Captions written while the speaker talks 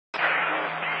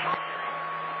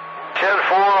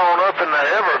10-4 on up in the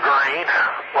Evergreen.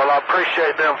 Well, I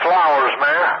appreciate them flowers,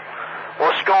 man.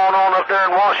 What's going on up there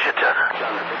in Washington?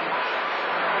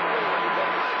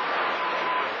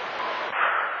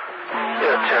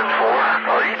 Yeah, 10-4.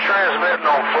 Are you transmitting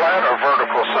on flat or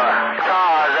vertical side?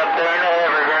 Cars up there in the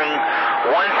Evergreen.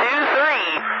 1, 2,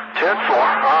 3. 10-4. All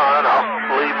right,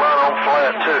 I'll leave mine on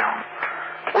flat, too.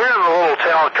 We're in a little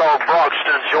town called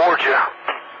Broxton, Georgia,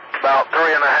 about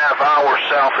 3.5 hours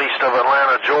southeast of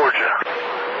Atlanta, Georgia.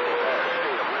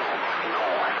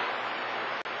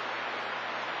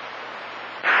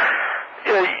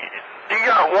 Yeah, you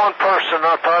got one person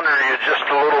up under you just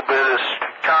a little bit. It's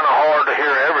kind of hard to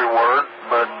hear every word,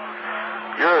 but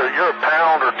you're a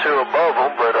pound or two above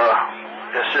them, but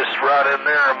it's just right in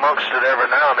there amongst it every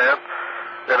now and then.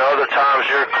 Then other times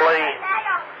you're clean.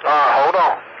 Hold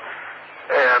on.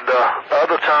 And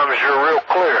other times you're real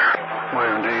clear.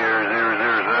 William DR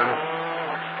 007.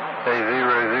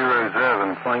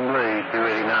 A007. Swing lead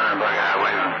 289. Black Eye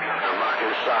William.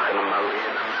 Rocket socket in my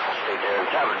rear. I'll stay there.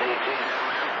 Top of D2.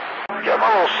 Yeah,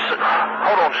 my little.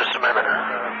 Hold on just a minute.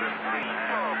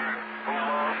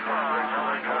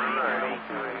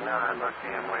 289. Black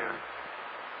Eye William.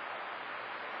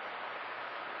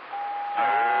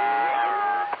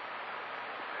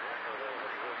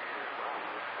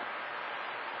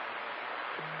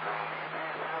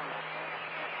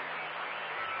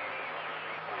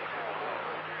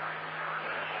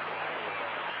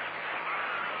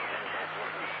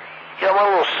 Yeah, my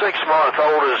little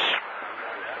 6-month-old is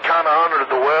kind of under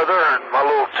the weather, and my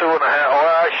little 2.5,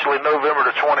 actually November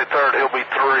the 23rd, he'll be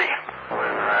 3.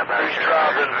 He's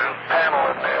driving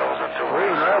paneling nails into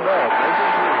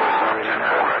it.